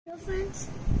Hello friends,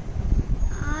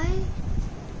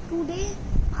 today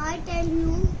I tell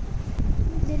you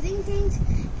living things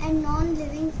and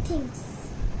non-living things.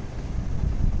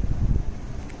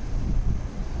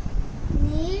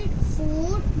 Need,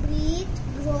 food, breathe,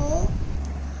 grow.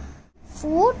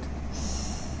 Food,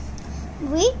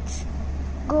 breathe,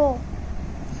 grow.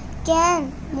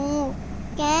 Can move,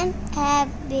 can have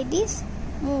babies,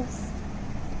 move.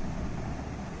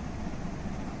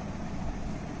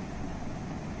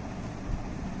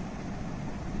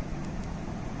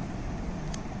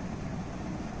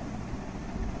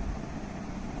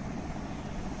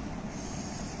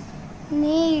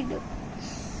 Need,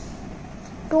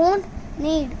 don't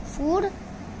need food,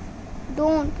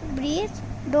 don't breathe,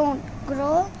 don't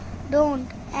grow, don't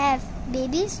have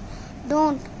babies,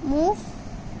 don't move.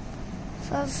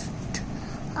 First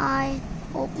I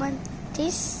open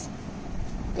this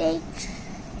page.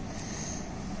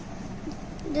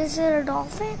 This is a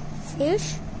dolphin,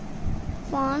 fish,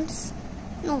 swans,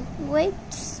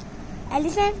 grapes,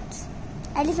 elephant,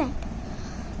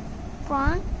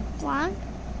 plant,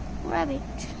 rabbit.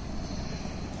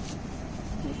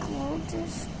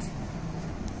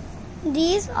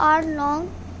 These are long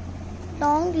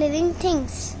living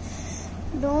things.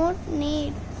 Don't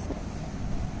need food.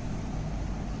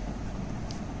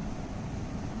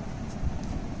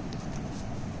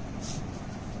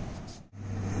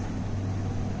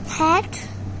 Hat,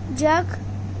 jug,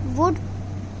 wood,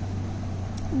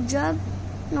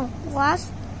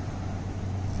 was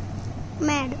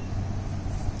mad.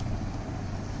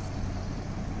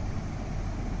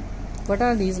 What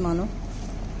are these, Manu?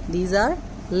 These are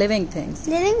living things.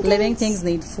 Living things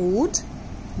need food,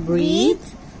 breathe,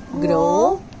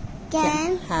 grow,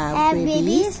 can have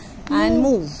babies, and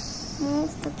move.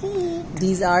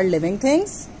 These are living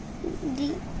things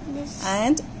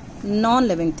and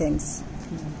non-living things.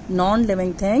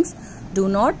 Non-living things do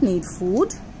not need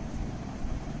food,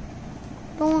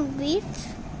 don't breathe,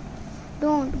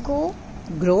 don't grow,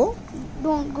 grow, don't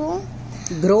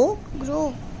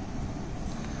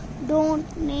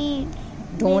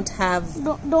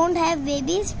have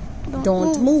babies,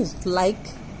 don't move.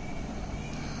 Like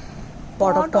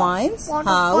pot of coins,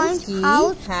 house, key,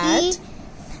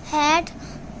 hat,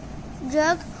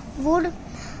 jug, wood,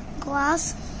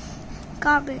 glass,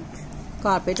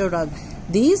 carpet or rug.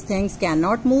 These things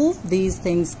cannot move, these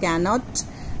things cannot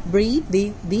breathe,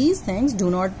 these things do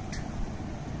not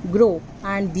grow,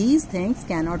 and these things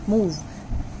cannot move.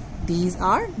 These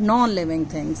are non-living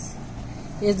things.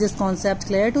 Is this concept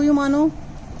clear to you, Manu?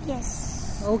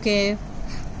 Yes. Okay.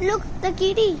 Look, the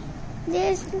kitty.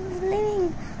 There is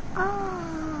living.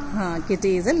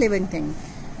 Kitty is a living thing.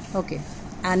 Okay.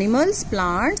 Animals,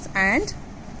 plants, and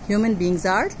human beings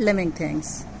are living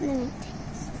things. Living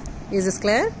things. Is this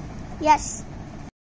clear? Yes.